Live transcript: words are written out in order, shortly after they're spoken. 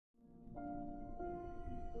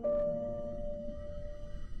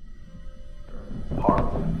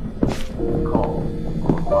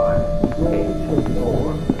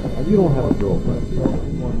You don't have a girlfriend. You don't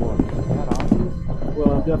need one more. Is that obvious?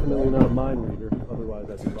 Well, I'm definitely not a mind reader. Otherwise,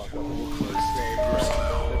 I'd be locked up in this place.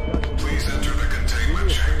 Please enter the containment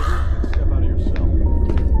chamber. Step out of your cell.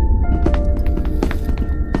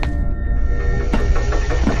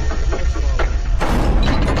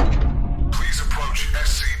 Please approach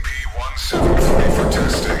SCP-173 for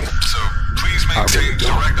testing. So, please maintain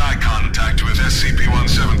direct eye contact with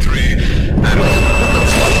SCP-173 and...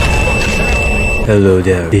 Hello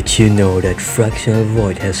there. Did you know that Fractional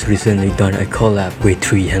Void has recently done a collab with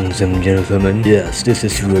 3 handsome gentlemen? Yes, this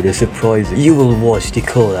is really surprising. You will watch the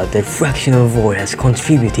collab that Fractional Void has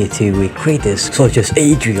contributed to with creators such as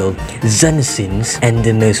Ayydriel, XenoCynZ, and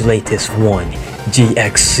the most latest one,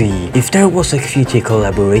 GXC. If there was a future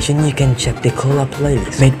collaboration, you can check the collab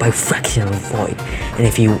playlist made by Fractional Void. And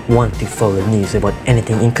if you want to follow news about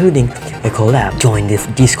anything including a collab, join the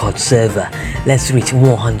Discord server. Let's reach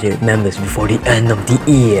 100 members before the end of the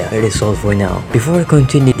year. That is all for now. Before I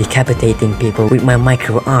continue decapitating people with my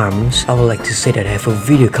micro arms, I would like to say that I have a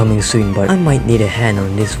video coming soon, but I might need a hand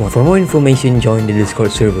on this one. For more information, join the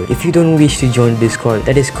Discord server. If you don't wish to join the Discord,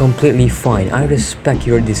 that is completely fine. I respect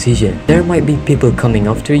your decision. There might be people coming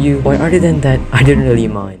after you, but other than that, I don't really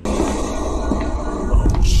mind. Oh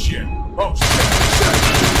shit. Oh shit.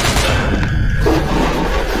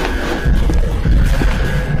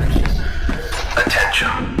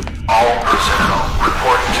 Attention. All personnel.